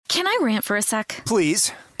Can I rant for a sec?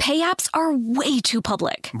 Please. Pay apps are way too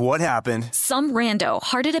public. What happened? Some rando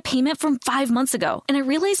hearted a payment from 5 months ago, and I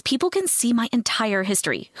realized people can see my entire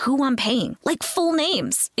history, who I'm paying, like full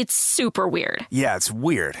names. It's super weird. Yeah, it's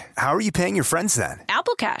weird. How are you paying your friends then?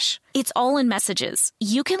 Apple Cash. It's all in messages.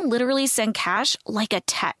 You can literally send cash like a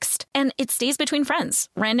text, and it stays between friends.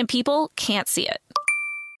 Random people can't see it.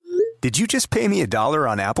 Did you just pay me $1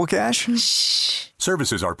 on Apple Cash? Shh.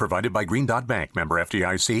 Services are provided by Green Dot Bank. Member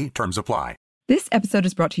FDIC. Terms apply. This episode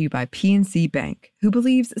is brought to you by PNC Bank, who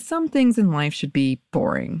believes some things in life should be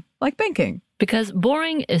boring, like banking. Because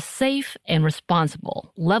boring is safe and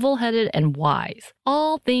responsible, level-headed and wise.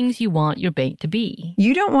 All things you want your bank to be.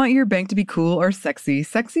 You don't want your bank to be cool or sexy.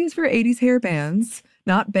 Sexy is for 80s hair bands,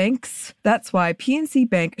 not banks. That's why PNC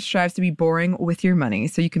Bank strives to be boring with your money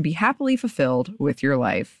so you can be happily fulfilled with your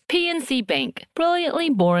life. PNC Bank,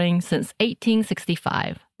 brilliantly boring since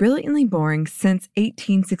 1865. Brilliantly Boring Since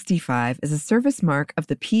 1865 is a service mark of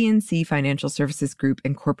the PNC Financial Services Group,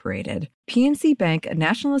 Incorporated. PNC Bank, a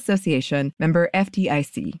National Association, member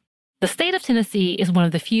FDIC. The state of Tennessee is one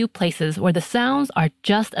of the few places where the sounds are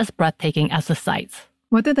just as breathtaking as the sights.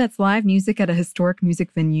 Whether that's live music at a historic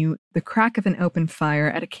music venue, the crack of an open fire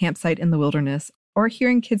at a campsite in the wilderness, or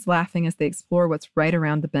hearing kids laughing as they explore what's right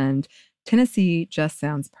around the bend, Tennessee just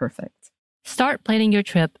sounds perfect. Start planning your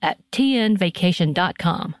trip at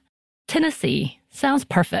tnvacation.com. Tennessee sounds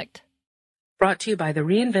perfect. Brought to you by the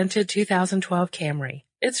reinvented 2012 Camry.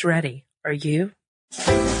 It's ready. Are you?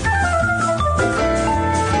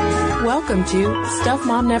 Welcome to Stuff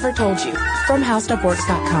Mom Never Told You from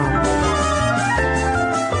HowStuffWorks.com.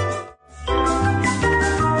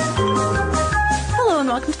 Hello and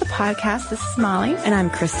welcome to the podcast. This is Molly. And I'm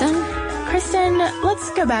Kristen. Kristen, let's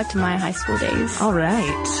go back to my high school days. All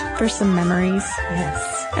right. For some memories.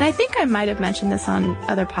 Yes. And I think I might have mentioned this on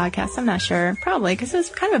other podcasts. I'm not sure. Probably, because it was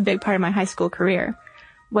kind of a big part of my high school career,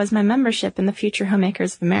 was my membership in the Future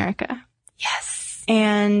Homemakers of America. Yes.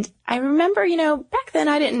 And I remember, back then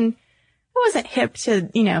I wasn't hip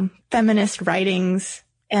to, feminist writings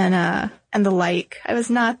and the like. It was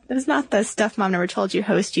not the Stuff Mom Never Told You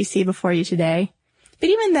host you see before you today. But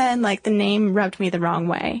even then, the name rubbed me the wrong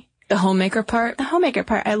way. The homemaker part? The homemaker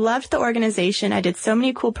part. I loved the organization. I did so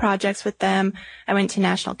many cool projects with them. I went to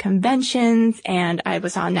national conventions and I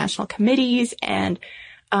was on national committees and,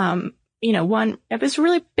 it was a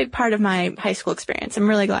really big part of my high school experience. I'm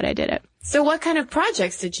really glad I did it. So what kind of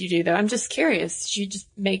projects did you do though? I'm just curious. Did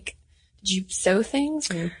you sew things?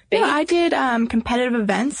 And bake? No, I did, competitive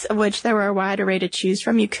events of which there were a wide array to choose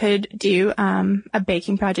from. You could do, a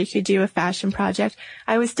baking project. You could do a fashion project.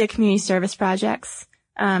 I always did community service projects.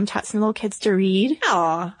 Taught some little kids to read.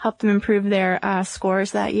 Aw. Helped them improve their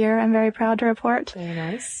scores that year, I'm very proud to report. Very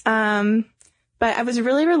nice. But I was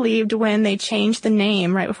really relieved when they changed the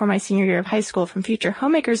name right before my senior year of high school from Future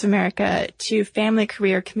Homemakers of America to Family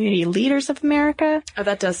Career Community Leaders of America. Oh,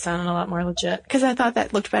 that does sound a lot more legit. Because I thought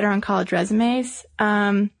that looked better on college resumes.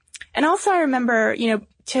 And also I remember,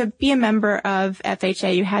 to be a member of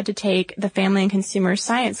FHA, you had to take the Family and Consumer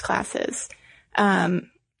Science classes.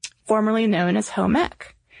 Formerly known as home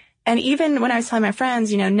ec. And even when I was telling my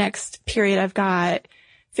friends, next period I've got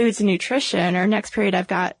foods and nutrition, or next period I've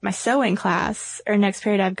got my sewing class, or next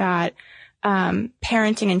period I've got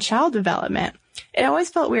parenting and child development, it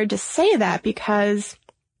always felt weird to say that because,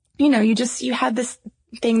 you had this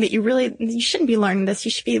thing that you shouldn't be learning this.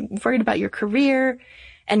 You should be worried about your career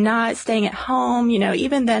and not staying at home.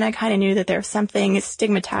 Even then I kind of knew that there was something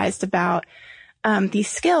stigmatized about these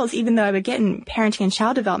skills, even though I would get in parenting and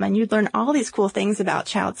child development, you'd learn all these cool things about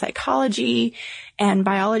child psychology and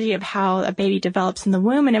biology of how a baby develops in the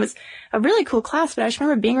womb. And it was a really cool class, but I just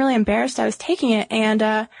remember being really embarrassed I was taking it. And,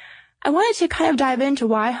 I wanted to kind of dive into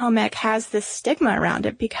why home ec has this stigma around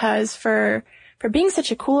it, because for being such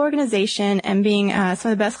a cool organization and being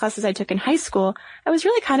some of the best classes I took in high school, I was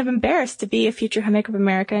really kind of embarrassed to be a Future Homemaker of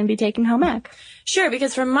America and be taking home ec. Sure,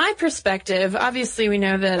 because from my perspective, obviously we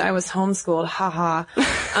know that I was homeschooled, haha.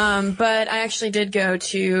 But I actually did go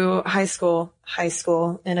to high school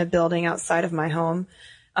in a building outside of my home.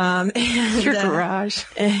 And your garage.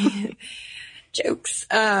 Jokes.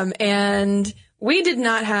 And we did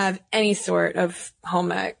not have any sort of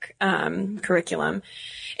home ec curriculum.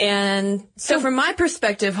 And so from my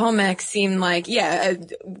perspective, home ec seemed like,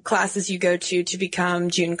 classes you go to become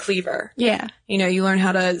June Cleaver. Yeah. You learn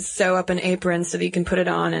how to sew up an apron so that you can put it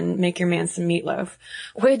on and make your man some meatloaf,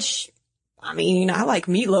 which, I like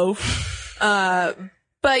meatloaf.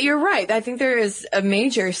 But you're right. I think there is a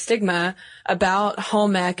major stigma about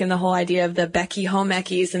home ec and the whole idea of the Becky home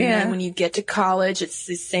eckies. And then when you get to college, it's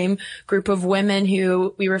the same group of women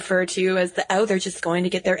who we refer to as they're just going to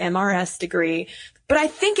get their MRS degree. But I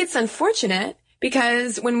think it's unfortunate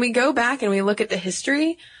because when we go back and we look at the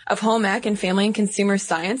history of home ec and family and consumer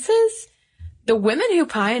sciences, the women who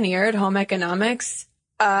pioneered home economics,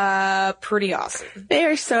 pretty awesome. They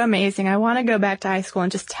are so amazing. I want to go back to high school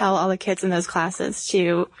and just tell all the kids in those classes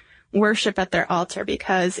to worship at their altar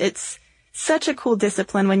because it's such a cool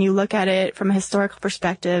discipline when you look at it from a historical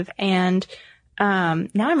perspective. And now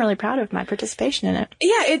I'm really proud of my participation in it.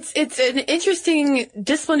 Yeah, it's an interesting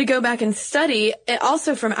discipline to go back and study.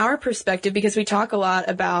 Also from our perspective, because we talk a lot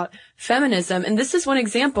about feminism. And this is one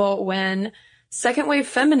example when second wave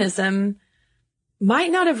feminism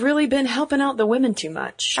might not have really been helping out the women too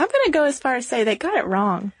much. I'm going to go as far as say they got it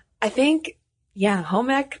wrong. I think,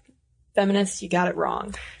 home ec feminists, you got it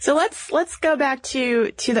wrong. So let's go back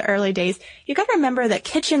to the early days. You got to remember that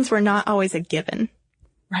kitchens were not always a given.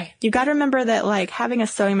 Right. You got to remember that like having a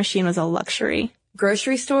sewing machine was a luxury.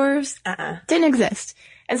 Grocery stores? Didn't exist.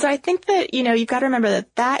 And so I think that, you've got to remember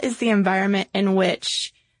that that is the environment in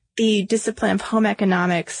which the discipline of home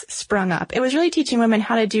economics sprung up. It was really teaching women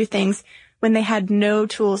how to do things when they had no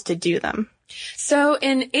tools to do them. So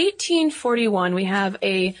in 1841, we have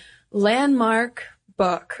a landmark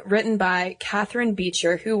book written by Catherine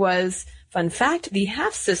Beecher, who was, fun fact, the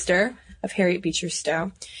half-sister of Harriet Beecher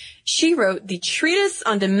Stowe. She wrote the Treatise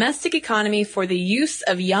on Domestic Economy for the Use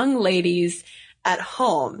of Young Ladies at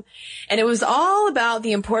Home. And it was all about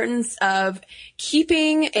the importance of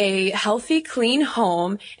keeping a healthy, clean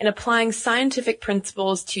home and applying scientific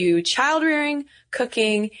principles to child rearing,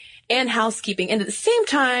 cooking, and housekeeping. And at the same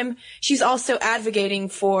time, she's also advocating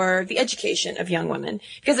for the education of young women.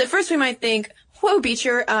 Because at first we might think, whoa,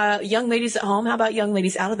 Beecher, young ladies at home, how about young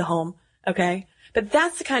ladies out of the home? Okay. But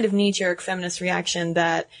that's the kind of knee-jerk feminist reaction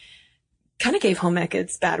that kind of gave home ec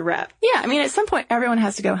its bad rep. Yeah, I mean, at some point, everyone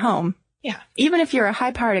has to go home. Yeah. Even if you're a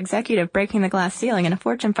high-powered executive breaking the glass ceiling in a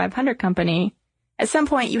Fortune 500 company, at some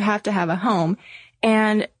point you have to have a home.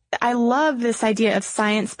 And I love this idea of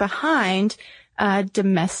science behind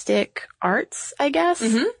domestic arts, I guess,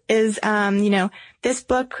 is, this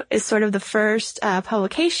book is sort of the first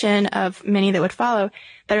publication of many that would follow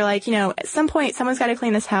that are like, at some point someone's got to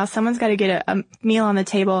clean this house, someone's got to get a meal on the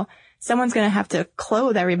table, someone's going to have to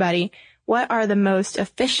clothe everybody. What are the most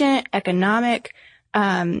efficient, economic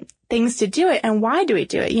things to do it, and why do we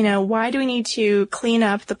do it? Why do we need to clean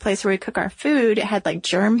up the place where we cook our food? It had like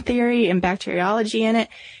germ theory and bacteriology in it.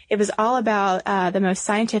 It was all about the most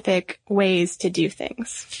scientific ways to do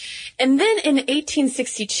things. And then in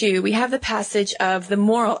 1862, we have the passage of the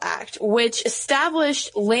Morrill Act, which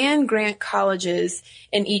established land grant colleges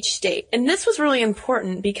in each state. And this was really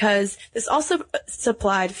important because this also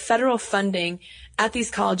supplied federal funding at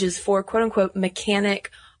these colleges for quote-unquote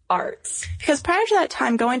mechanic arts. Because prior to that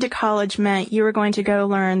time, going to college meant you were going to go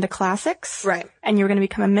learn the classics. Right. And you were going to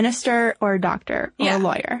become a minister or a doctor or a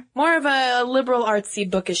lawyer. More of a liberal, artsy,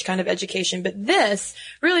 bookish kind of education. But this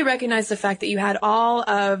really recognized the fact that you had all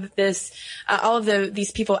of this,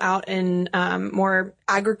 these people out in more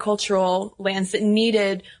agricultural lands that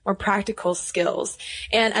needed more practical skills.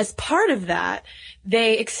 And as part of that,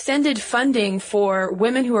 they extended funding for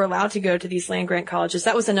women who were allowed to go to these land grant colleges.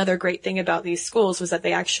 That was another great thing about these schools, was that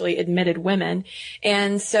they actually admitted women.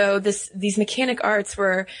 And so these mechanic arts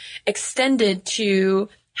were extended to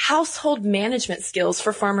household management skills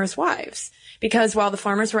for farmers' wives. Because while the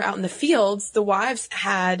farmers were out in the fields, the wives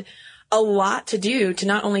had a lot to do to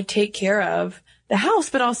not only take care of the house,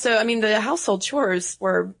 but also, the household chores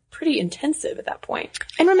were pretty intensive at that point.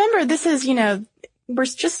 And remember, this is, we're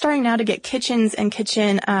just starting now to get kitchens and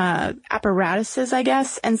kitchen apparatuses, I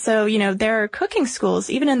guess. And so, there are cooking schools,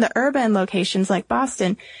 even in the urban locations like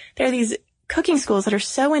Boston. There are these cooking schools that are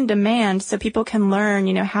so in demand so people can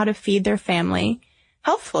learn, how to feed their family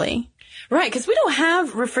healthfully. Right, because we don't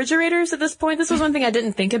have refrigerators at this point. This was one thing I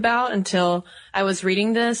didn't think about until I was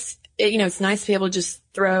reading this. It's nice to be able to just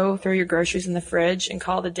throw your groceries in the fridge and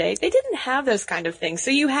call it a day. They didn't have those kind of things. So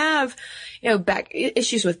you have,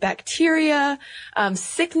 issues with bacteria.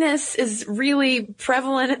 Sickness is really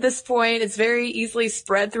prevalent at this point. It's very easily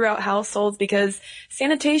spread throughout households because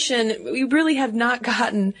sanitation, we really have not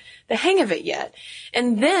gotten the hang of it yet.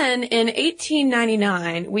 And then in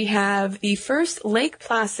 1899, we have the first Lake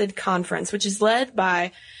Placid Conference, which is led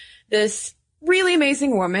by this really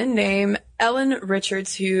amazing woman named Ellen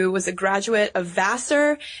Richards, who was a graduate of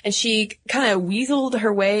Vassar, and she kind of weaseled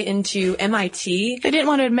her way into MIT. They didn't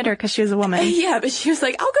want to admit her because she was a woman. Yeah, but she was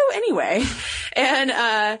like, I'll go anyway. And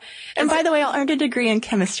by the way, I earned a degree in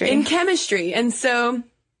chemistry. And so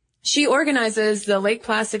she organizes the Lake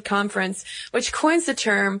Placid Conference, which coins the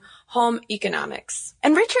term home economics.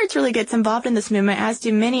 And Richards really gets involved in this movement, as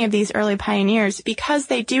do many of these early pioneers, because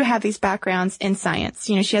they do have these backgrounds in science.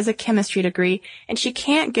 You know, she has a chemistry degree, and she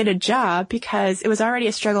can't get a job because it was already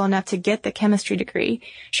a struggle enough to get the chemistry degree.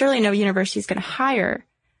 Surely no university is going to hire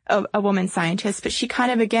a woman scientist, but she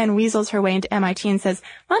kind of, again, weasels her way into MIT and says,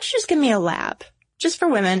 why don't you just give me a lab just for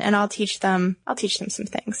women, and I'll teach them some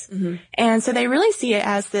things. Mm-hmm. And so they really see it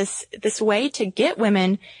as this way to get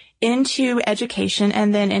women into education,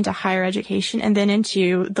 and then into higher education, and then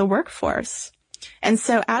into the workforce. And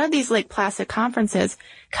so out of these Lake Placid conferences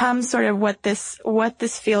comes sort of what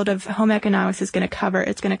this field of home economics is going to cover.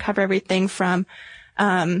 It's going to cover everything from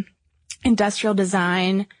industrial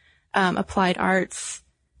design, applied arts,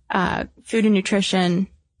 food and nutrition,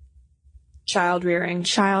 child rearing,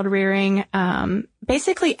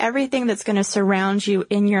 basically everything that's going to surround you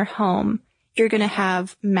in your home, you're going to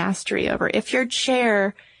have mastery over.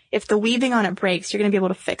 If the weaving on it breaks, you're going to be able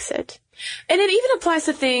to fix it. And it even applies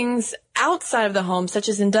to things outside of the home, such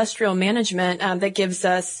as industrial management, that gives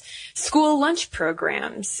us school lunch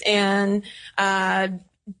programs and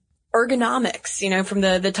ergonomics, you know, from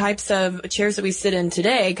the types of chairs that we sit in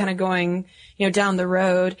today, kind of going, you know, down the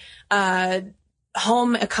road.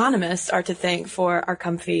 Home economists are to thank for our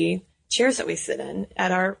comfy chairs that we sit in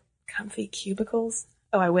at our comfy cubicles.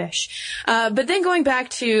 Oh, I wish. But then going back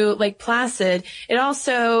to Lake Placid, it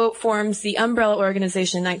also forms the umbrella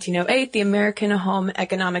organization in 1908, the American Home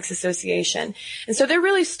Economics Association. And so they're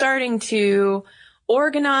really starting to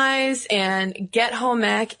organize and get home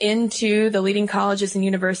ec into the leading colleges and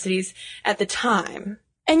universities at the time.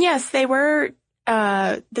 And yes, they were,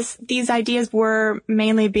 these ideas were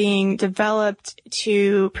mainly being developed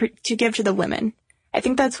to give to the women. I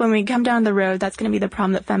think that's when we come down the road, that's going to be the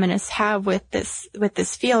problem that feminists have with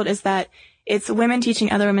this field, is that it's women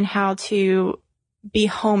teaching other women how to be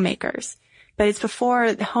homemakers. But it's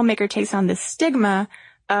before the homemaker takes on this stigma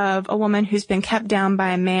of a woman who's been kept down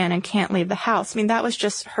by a man and can't leave the house. I mean, that was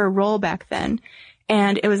just her role back then.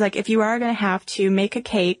 And it was like, if you are going to have to make a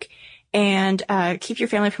cake and keep your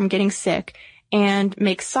family from getting sick and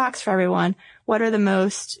make socks for everyone, what are the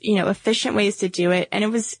most, you know, efficient ways to do it? And it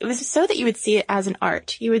was so that you would see it as an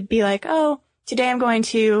art. You would be like, oh, today I'm going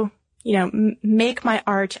to, you know, make my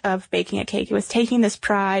art of baking a cake. It was taking this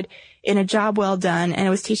pride in a job well done, and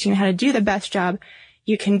it was teaching you how to do the best job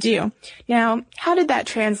you can do. Now, how did that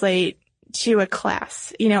translate to a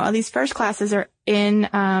class? You know, these first classes are in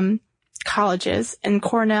colleges, and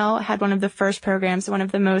Cornell had one of the first programs, one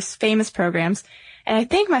of the most famous programs. And I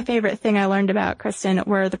think my favorite thing I learned about, Kristen,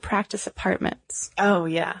 were the practice apartments. Oh,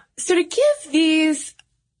 yeah. So to give these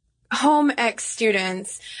home ec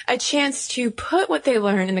students a chance to put what they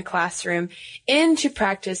learn in the classroom into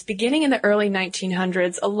practice, beginning in the early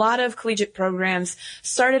 1900s, a lot of collegiate programs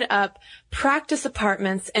started up practice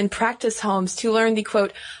apartments and practice homes to learn the,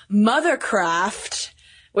 quote, mothercraft,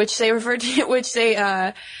 which they referred to, which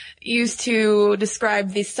they used to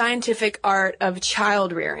describe the scientific art of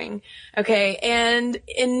child rearing. Okay. And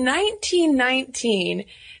in 1919,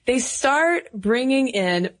 they start bringing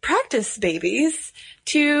in practice babies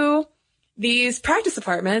to these practice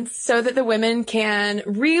apartments so that the women can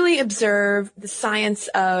really observe the science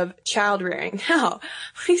of child rearing. Now,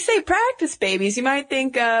 when you say practice babies, you might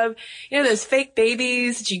think of, you know, those fake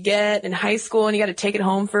babies that you get in high school and you got to take it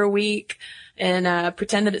home for a week and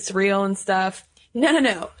pretend that it's real and stuff.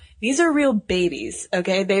 No. These are real babies,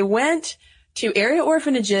 okay? They went to area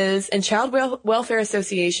orphanages and child welfare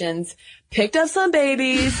associations, picked up some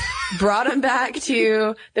babies, brought them back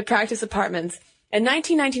to the practice apartments. In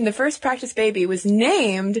 1919, the first practice baby was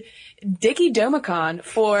named Dickie Domicon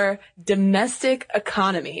for domestic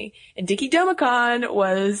economy. And Dickie Domicon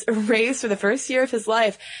was raised for the first year of his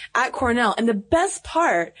life at Cornell. And the best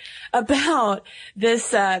part about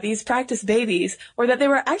these practice babies were that they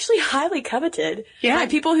were actually highly coveted by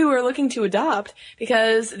people who were looking to adopt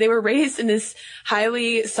because they were raised in this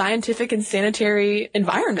highly scientific and sanitary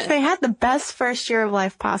environment. They had the best first year of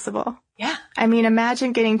life possible. Yeah. I mean,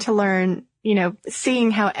 imagine getting to learn, you know,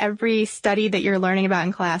 seeing how every study that you're learning about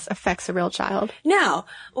in class affects a real child. Now,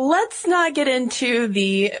 let's not get into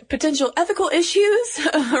the potential ethical issues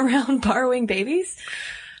around borrowing babies.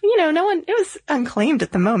 You know, it was unclaimed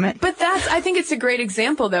at the moment. But I think it's a great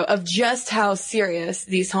example, though, of just how serious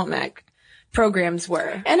these home ec programs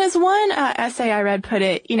were. And as one essay I read put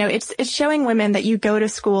it, you know, it's showing women that you go to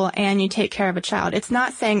school and you take care of a child. It's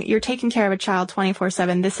not saying you're taking care of a child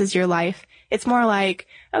 24/7. This is your life. It's more like,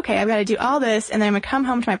 okay, I've got to do all this, and then I'm going to come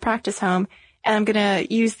home to my practice home, and I'm going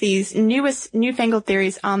to use these newfangled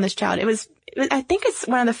theories on this child. I think it's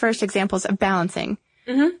one of the first examples of balancing,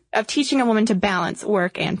 of teaching a woman to balance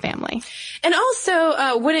work and family. And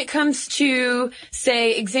also, when it comes to,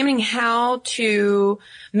 say, examining how to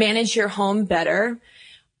manage your home better,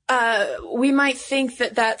 we might think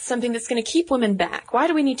that that's something that's going to keep women back. Why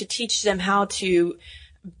do we need to teach them how to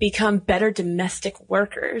become better domestic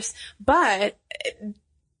workers? But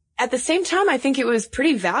at the same time, I think it was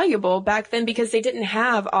pretty valuable back then because they didn't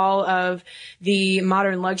have all of the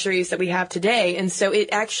modern luxuries that we have today. And so it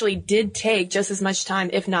actually did take just as much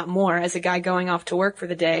time, if not more, as a guy going off to work for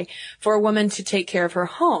the day for a woman to take care of her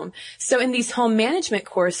home. So in these home management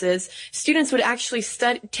courses, students would actually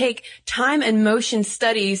take time and motion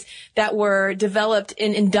studies that were developed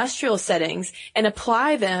in industrial settings and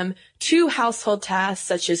apply them to household tasks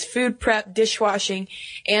such as food prep, dishwashing,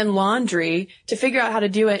 and laundry to figure out how to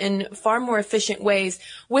do it in far more efficient ways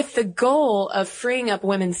with the goal of freeing up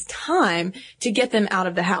women's time to get them out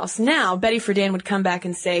of the house. Now, Betty Friedan would come back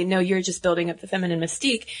and say, no, you're just building up the feminine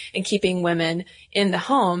mystique and keeping women in the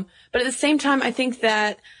home. But at the same time, I think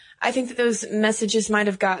that those messages might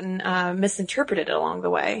have gotten misinterpreted along the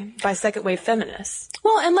way by second wave feminists.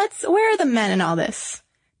 Well, and where are the men in all this?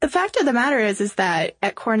 The fact of the matter is that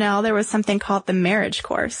at Cornell, there was something called the marriage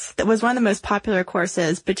course that was one of the most popular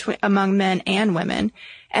courses among men and women.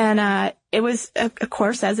 And, it was a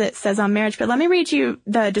course as it says on marriage. But let me read you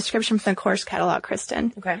the description from the course catalog,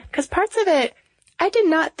 Kristen. Okay. Because parts of it I did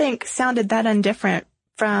not think sounded that undifferent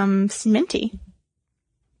from Minty.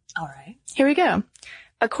 All right. Here we go.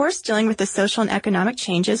 A course dealing with the social and economic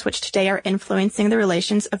changes which today are influencing the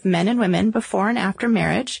relations of men and women before and after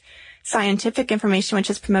marriage. Scientific information which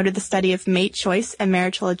has promoted the study of mate choice and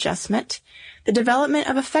marital adjustment, the development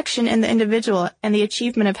of affection in the individual and the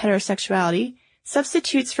achievement of heterosexuality,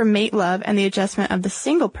 substitutes for mate love and the adjustment of the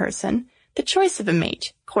single person, the choice of a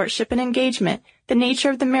mate, courtship and engagement, the nature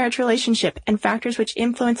of the marriage relationship, and factors which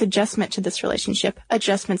influence adjustment to this relationship,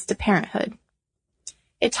 adjustments to parenthood.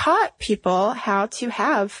 It taught people how to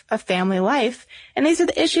have a family life, and these are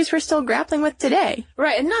the issues we're still grappling with today.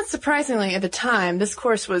 Right, and not surprisingly, at the time, this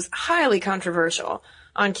course was highly controversial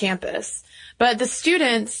on campus, but the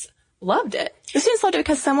students loved it. The students loved it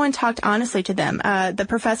because someone talked honestly to them. The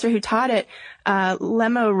professor who taught it,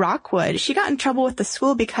 Lemo Rockwood, she got in trouble with the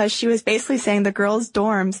school because she was basically saying the girls'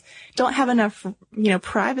 dorms don't have enough,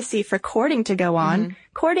 privacy for courting to go on. Mm-hmm.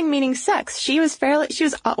 Courting meaning sex. She was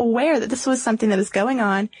aware that this was something that was going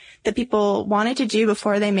on, that people wanted to do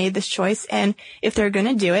before they made this choice. And if they're going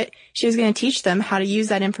to do it, she was going to teach them how to use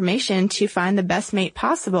that information to find the best mate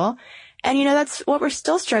possible. And, that's what we're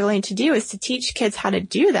still struggling to do, is to teach kids how to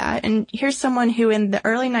do that. And here's someone who in the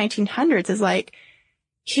early 1900s is like,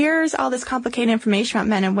 here's all this complicated information about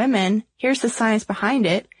men and women. Here's the science behind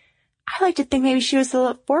it. I like to think maybe she was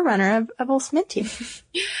the forerunner of old Minty.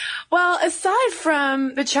 Well, aside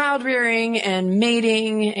from the child rearing and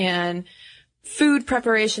mating and food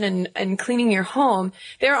preparation and cleaning your home,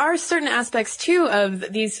 there are certain aspects too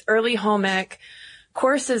of these early home ec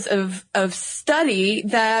courses of study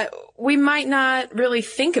that we might not really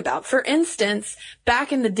think about. For instance,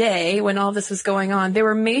 back in the day when all this was going on, there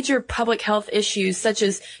were major public health issues such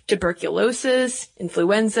as tuberculosis,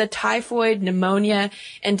 influenza, typhoid, pneumonia,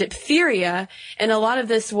 and diphtheria. And a lot of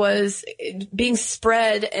this was being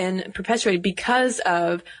spread and perpetuated because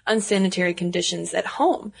of unsanitary conditions at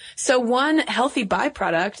home. So one healthy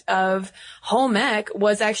byproduct of home ec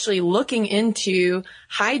was actually looking into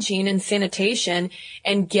hygiene and sanitation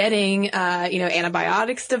and getting,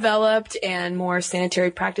 antibiotics developed and more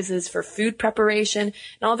sanitary practices for food preparation and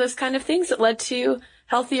all those kind of things that led to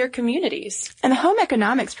healthier communities. And the home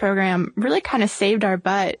economics program really kind of saved our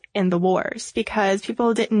butt in the wars because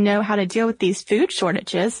people didn't know how to deal with these food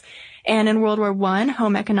shortages. And in World War I,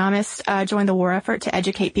 home economists joined the war effort to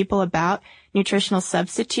educate people about nutritional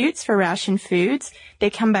substitutes for ration foods. They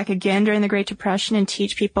come back again during the Great Depression and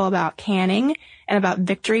teach people about canning and about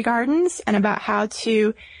victory gardens and about how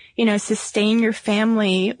to, sustain your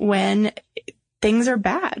family when things are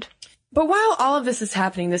bad. But while all of this is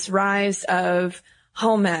happening, this rise of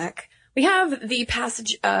home ec, we have the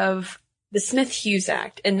passage of the Smith-Hughes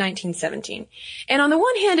Act in 1917. And on the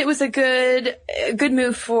one hand, it was a good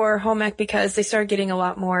move for home ec because they started getting a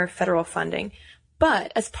lot more federal funding.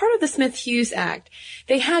 But as part of the Smith-Hughes Act,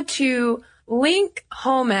 they had to link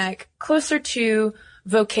home ec closer to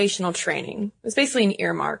vocational training. It was basically an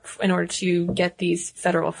earmark in order to get these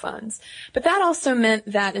federal funds. But that also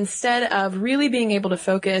meant that instead of really being able to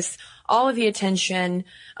focus all of the attention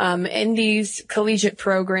in these collegiate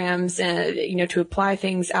programs, to apply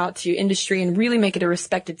things out to industry and really make it a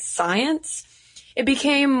respected science, it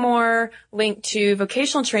became more linked to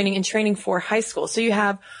vocational training and training for high school. So you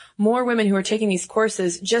have more women who are taking these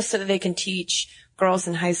courses just so that they can teach girls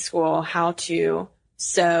in high school how to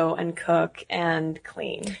sew and cook and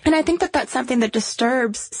clean. And I think that that's something that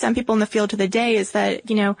disturbs some people in the field to the day is that,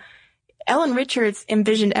 you know, Ellen Richards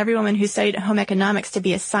envisioned every woman who studied home economics to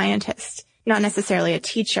be a scientist, not necessarily a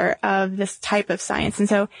teacher of this type of science. And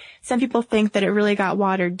so some people think that it really got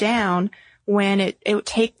watered down when it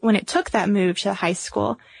took that move to high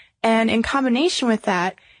school. And in combination with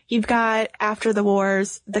that, you've got, after the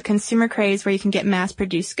wars, the consumer craze where you can get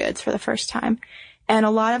mass-produced goods for the first time. And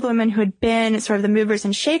a lot of women who had been sort of the movers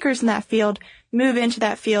and shakers in that field move into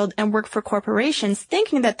that field and work for corporations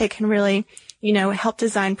thinking that they can really, you know, help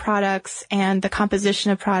design products and the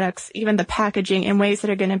composition of products, even the packaging, in ways that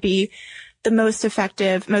are going to be the most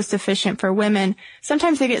effective, most efficient for women.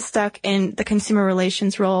 Sometimes they get stuck in the consumer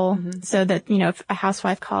relations role so that, you know, if a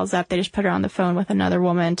housewife calls up, they just put her on the phone with another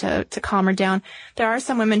woman to calm her down. There are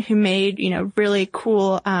some women who made, you know, really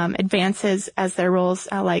cool advances as their roles.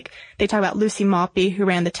 Like they talk about Lucy Maltby, who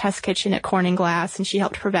ran the test kitchen at Corning Glass, and she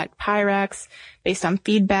helped perfect Pyrex based on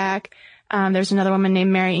feedback. There's another woman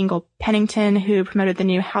named Mary Ingle Pennington who promoted the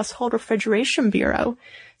new Household Refrigeration Bureau,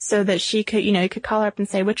 so that she could, you know, you could call her up and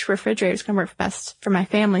say, which refrigerator is going to work best for my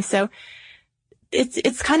family. So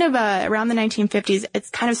it's kind of around the 1950s, it's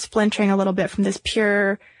kind of splintering a little bit from this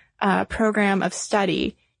pure program of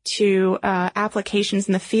study to applications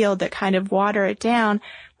in the field that kind of water it down,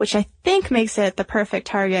 which I think makes it the perfect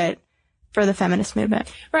target for the feminist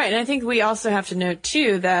movement. Right. And I think we also have to note,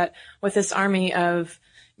 too, that with this army of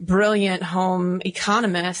brilliant home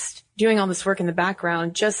economists doing all this work in the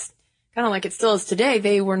background, just kind of like it still is today,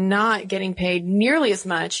 they were not getting paid nearly as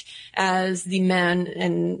much as the men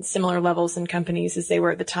in similar levels in companies as they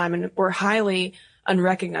were at the time, and were highly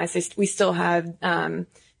unrecognized. We still had the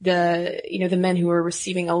men who were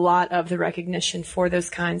receiving a lot of the recognition for those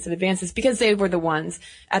kinds of advances because they were the ones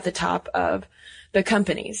at the top of the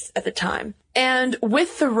companies at the time. And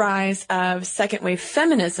with the rise of second wave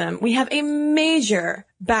feminism, we have a major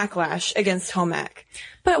backlash against home ec.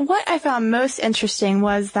 But what I found most interesting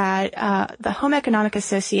was that the Home Economic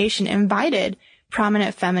Association invited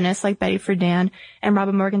prominent feminists like Betty Friedan and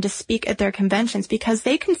Robin Morgan to speak at their conventions because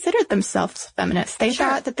they considered themselves feminists. They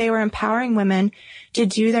thought that they were empowering women to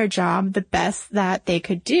do their job the best that they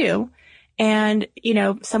could do. And, you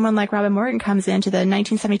know, someone like Robin Morgan comes into the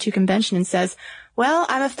 1972 convention and says, well,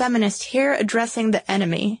 I'm a feminist here addressing the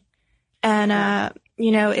enemy. And,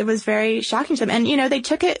 you know, it was very shocking to them. And, you know, they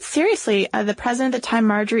took it seriously. The president at the time,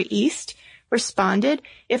 Marjorie East, responded,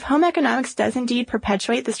 if home economics does indeed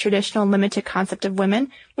perpetuate this traditional limited concept of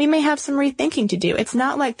women, we may have some rethinking to do. It's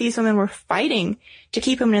not like these women were fighting to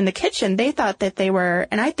keep women in the kitchen. They thought that they were,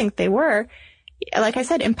 and I think they were, like I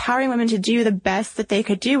said, empowering women to do the best that they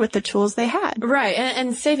could do with the tools they had. Right.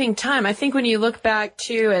 And saving time. I think when you look back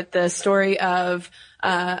too at the story of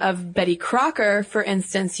Betty Crocker, for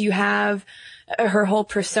instance, you have her whole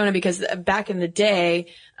persona, because back in the day,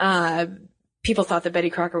 people thought that Betty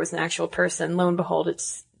Crocker was an actual person. Lo and behold,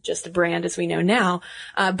 it's just a brand as we know now.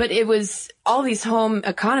 But it was all these home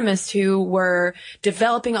economists who were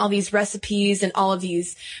developing all these recipes and all of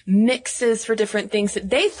these mixes for different things that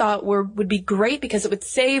they thought would be great because it would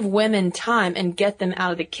save women time and get them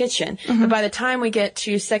out of the kitchen. But by the time we get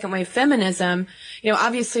to second wave feminism, you know,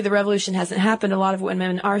 obviously the revolution hasn't happened. A lot of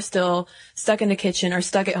women are still stuck in the kitchen or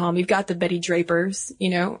stuck at home. You've got the Betty Drapers, you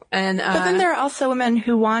know, and, but then there are also women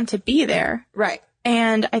who want to be there. Right.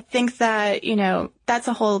 And I think that, you know, that's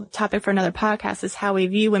a whole topic for another podcast, is how we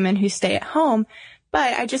view women who stay at home.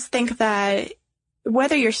 But I just think that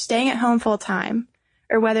whether you're staying at home full time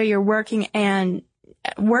or whether you're working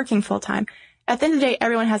full time, at the end of the day,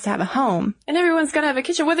 everyone has to have a home. And everyone's got to have a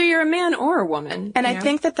kitchen, whether you're a man or a woman. And I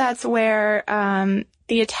think that that's where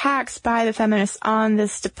the attacks by the feminists on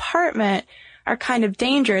this department are kind of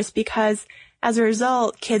dangerous, because as a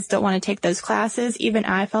result, kids don't want to take those classes. Even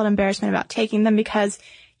I felt embarrassment about taking them, because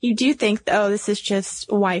you do think, oh, this is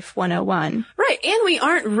just Wife 101. Right. And we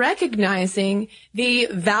aren't recognizing the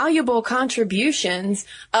valuable contributions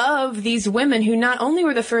of these women who not only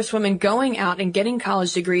were the first women going out and getting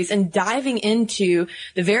college degrees and diving into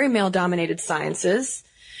the very male-dominated sciences,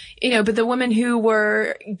 you know, but the women who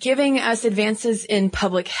were giving us advances in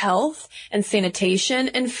public health and sanitation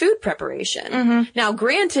and food preparation. Now,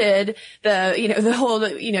 granted, the whole,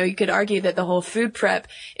 you could argue that the whole food prep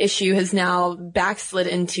issue has now backslid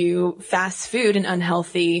into fast food and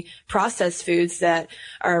unhealthy processed foods that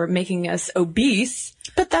are making us obese.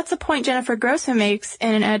 But that's a point Jennifer Grossman makes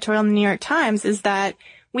in an editorial in the New York Times, is that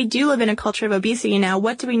we do live in a culture of obesity now.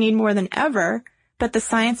 What do we need more than ever but the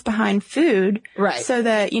science behind food. Right. So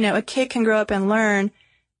that, a kid can grow up and learn,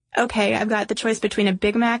 okay, I've got the choice between a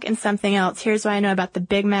Big Mac and something else. Here's what I know about the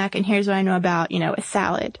Big Mac, and here's what I know about, a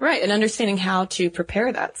salad. Right, and understanding how to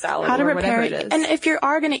prepare that salad how to or prepare whatever it is. And if you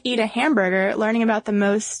are going to eat a hamburger, learning about the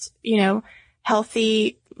most,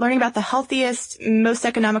 learning about the healthiest, most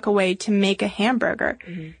economical way to make a hamburger.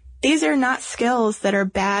 Mm-hmm. These are not skills that are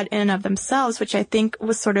bad in and of themselves, which I think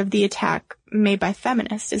was sort of the attack made by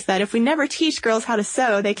feminists, is that if we never teach girls how to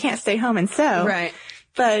sew, they can't stay home and sew. Right.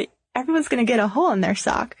 But everyone's going to get a hole in their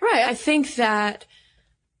sock. Right. I think that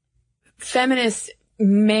feminists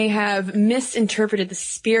may have misinterpreted the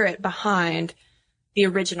spirit behind the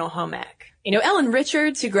original home ec. Ellen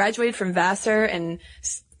Richards, who graduated from Vassar and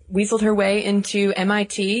weaseled her way into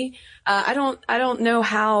MIT. I don't know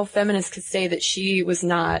how feminists could say that she was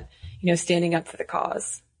not, standing up for the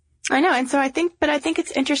cause. I know. And so I think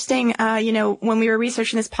it's interesting, when we were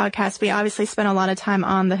researching this podcast, we obviously spent a lot of time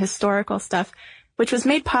on the historical stuff, which was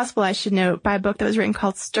made possible, I should note, by a book that was written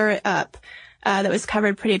called Stir It Up, that was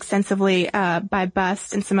covered pretty extensively, by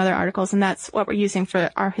Bust and some other articles. And that's what we're using for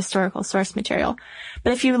our historical source material.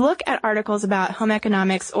 But if you look at articles about home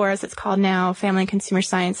economics, or as it's called now, family and consumer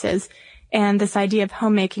sciences, and this idea of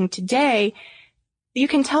homemaking today, you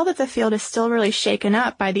can tell that the field is still really shaken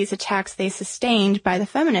up by these attacks they sustained by the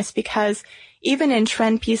feminists, because even in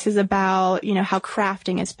trend pieces about, how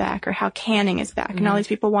crafting is back or how canning is back, and all these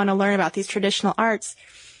people want to learn about these traditional arts,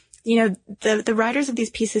 the writers of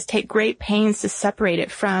these pieces take great pains to separate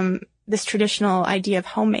it from this traditional idea of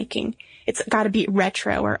homemaking. It's got to be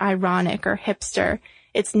retro or ironic or hipster.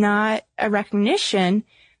 It's not a recognition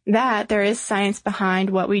that there is science behind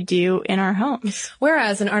what we do in our homes.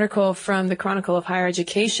 Whereas an article from the Chronicle of Higher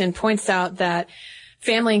Education points out that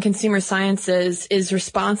family and consumer sciences is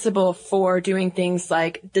responsible for doing things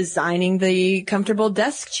like designing the comfortable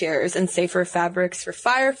desk chairs and safer fabrics for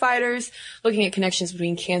firefighters, looking at connections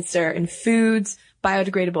between cancer and foods,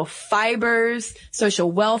 biodegradable fibers,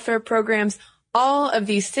 social welfare programs, all of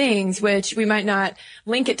these things, which we might not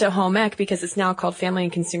link it to home ec because it's now called family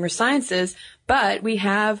and consumer sciences, but we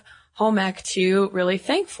have home ec to really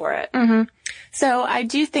thank for it. Mm-hmm. So I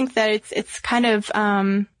do think that it's kind of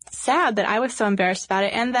sad that I was so embarrassed about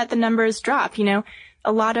it, and that the numbers drop.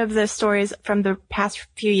 A lot of the stories from the past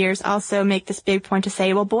few years also make this big point to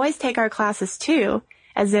say, well, boys take our classes too,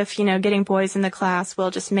 as if, getting boys in the class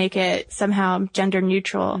will just make it somehow gender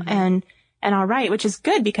neutral and all right, which is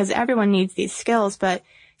good because everyone needs these skills. But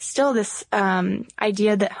still this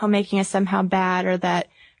idea that homemaking is somehow bad, or that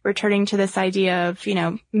returning to this idea of,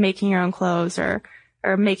 making your own clothes or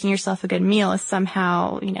making yourself a good meal is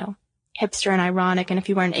somehow, hipster and ironic. And if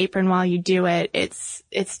you wear an apron while you do it,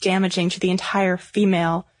 it's damaging to the entire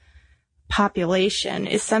female population,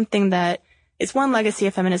 is something that is one legacy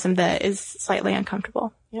of feminism that is slightly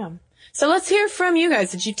uncomfortable. Yeah. So let's hear from you guys.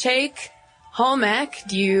 Did you take home ec?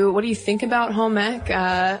 What do you think about home ec?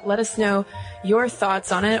 Let us know your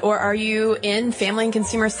thoughts on it. Or are you in family and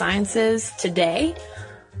consumer sciences today?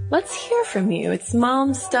 Let's hear from you. It's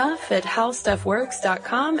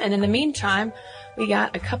momstuff@howstuffworks.com. And in the meantime, we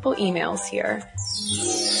got a couple emails here.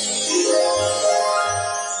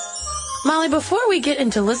 Molly, before we get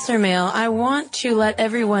into listener mail, I want to let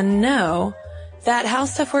everyone know that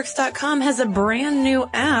howstuffworks.com has a brand new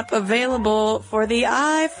app available for the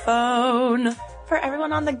iPhone. For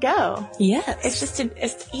everyone on the go. Yes. It's just an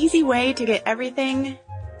easy way to get everything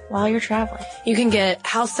while you're traveling. You can get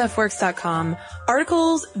howstuffworks.com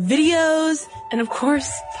articles, videos, and of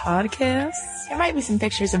course, podcasts. There might be some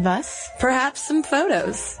pictures of us. Perhaps some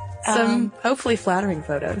photos. Some hopefully flattering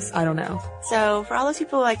photos. I don't know. So for all those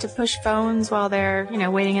people who like to push phones while they're,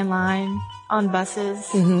 waiting in line on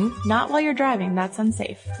buses, not while you're driving. That's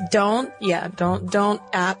unsafe. Don't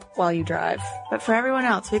app while you drive. But for everyone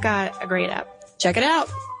else, we got a great app. Check it out.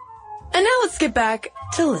 And now let's get back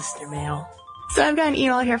to listener mail. So I've got an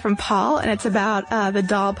email here from Paul, and it's about the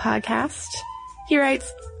doll podcast. He writes,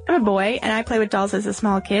 I'm a boy, and I play with dolls as a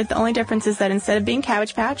small kid. The only difference is that instead of being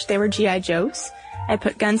Cabbage Patch, they were G.I. Joes. I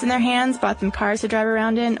put guns in their hands, bought them cars to drive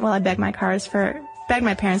around in. Well, I begged my parents for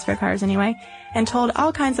cars anyway, and told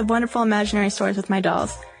all kinds of wonderful imaginary stories with my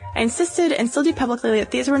dolls. I insisted, and still do publicly,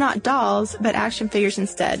 that these were not dolls, but action figures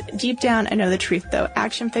instead. Deep down, I know the truth, though.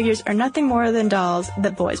 Action figures are nothing more than dolls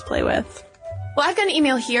that boys play with. Well, I've got an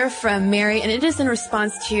email here from Mary, and it is in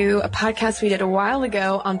response to a podcast we did a while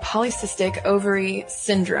ago on polycystic ovary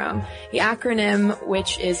syndrome, the acronym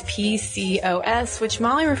which is PCOS, which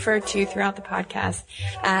Molly referred to throughout the podcast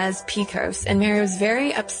as PCOS. And Mary was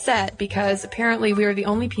very upset because apparently we were the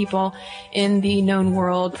only people in the known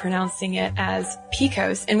world pronouncing it as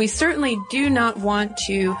PCOS. And we certainly do not want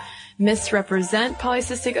to misrepresent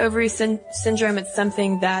polycystic ovary syndrome. It's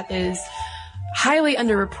something that is highly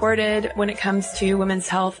underreported when it comes to women's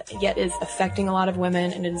health, yet is affecting a lot of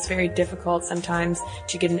women, and it is very difficult sometimes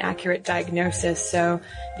to get an accurate diagnosis. So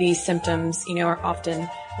these symptoms, are often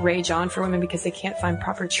rage on for women because they can't find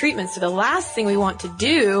proper treatment. So the last thing we want to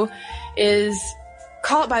do is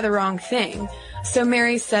call it by the wrong thing. So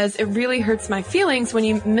Mary says, it really hurts my feelings when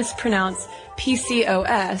you mispronounce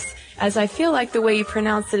PCOS, as I feel like the way you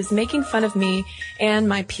pronounce it is making fun of me and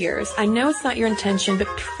my peers. I know it's not your intention, but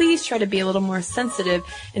please try to be a little more sensitive.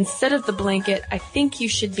 Instead of the blanket, I think you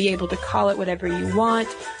should be able to call it whatever you want.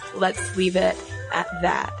 Let's leave it at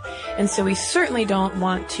that. And so we certainly don't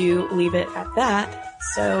want to leave it at that.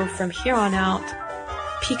 So from here on out,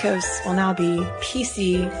 PCOS will now be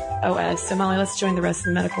PCOS. So Molly, let's join the rest of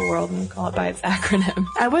the medical world and call it by its acronym.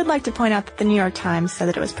 I would like to point out that the New York Times said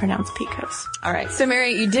that it was pronounced PCOS. All right. So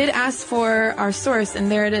Mary, you did ask for our source,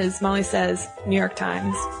 and there it is. Molly says New York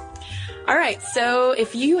Times. All right. So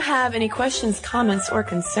if you have any questions, comments, or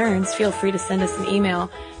concerns, feel free to send us an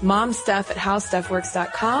email,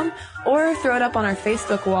 momstuff@howstuffworks.com, or throw it up on our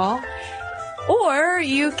Facebook wall. Or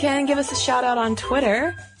you can give us a shout out on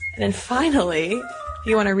Twitter. And then finally, if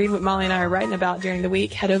you want to read what Molly and I are writing about during the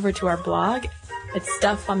week, head over to our blog. It's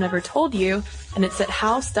Stuff Mom Never Told You, and it's at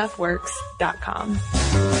howstuffworks.com.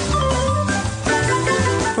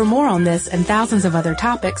 For more on this and thousands of other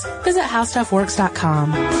topics, visit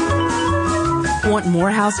howstuffworks.com. Want more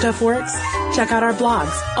How Stuff Works? Check out our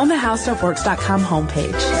blogs on the howstuffworks.com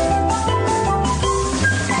homepage.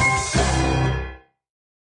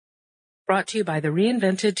 Brought to you by the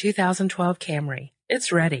reinvented 2012 Camry.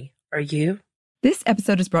 It's ready. Are you? This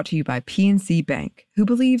episode is brought to you by PNC Bank, who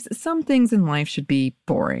believes some things in life should be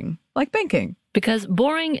boring, like banking. Because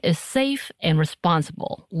boring is safe and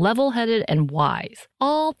responsible, level-headed and wise.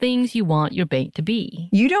 All things you want your bank to be.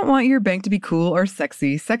 You don't want your bank to be cool or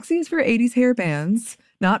sexy. Sexy is for 80s hair bands,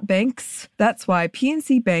 not banks. That's why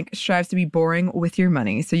PNC Bank strives to be boring with your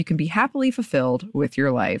money so you can be happily fulfilled with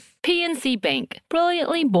your life. PNC Bank,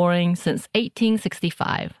 brilliantly boring since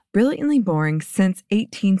 1865. Brilliantly Boring Since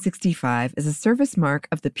 1865 is a service mark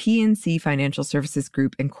of the PNC Financial Services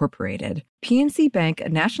Group, Incorporated. PNC Bank, a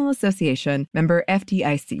National Association, member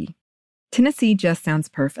FDIC. Tennessee just sounds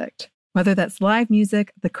perfect. Whether that's live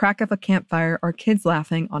music, the crack of a campfire, or kids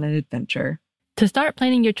laughing on an adventure. To start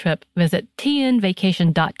planning your trip, visit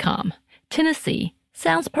tnvacation.com. Tennessee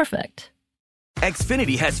sounds perfect.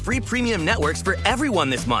 Xfinity has free premium networks for everyone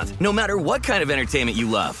this month, no matter what kind of entertainment you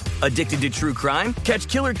love. Addicted to true crime? Catch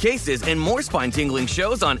killer cases and more spine-tingling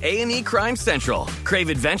shows on A&E Crime Central. Crave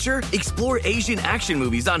adventure? Explore Asian action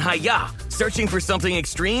movies on Hi-YAH. Searching for something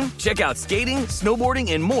extreme? Check out skating,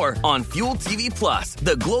 snowboarding, and more on Fuel TV Plus,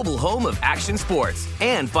 the global home of action sports.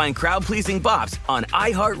 And find crowd-pleasing bops on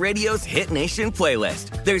iHeartRadio's Hit Nation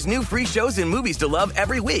playlist. There's new free shows and movies to love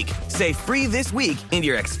every week. Say free this week in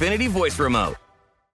your Xfinity voice remote.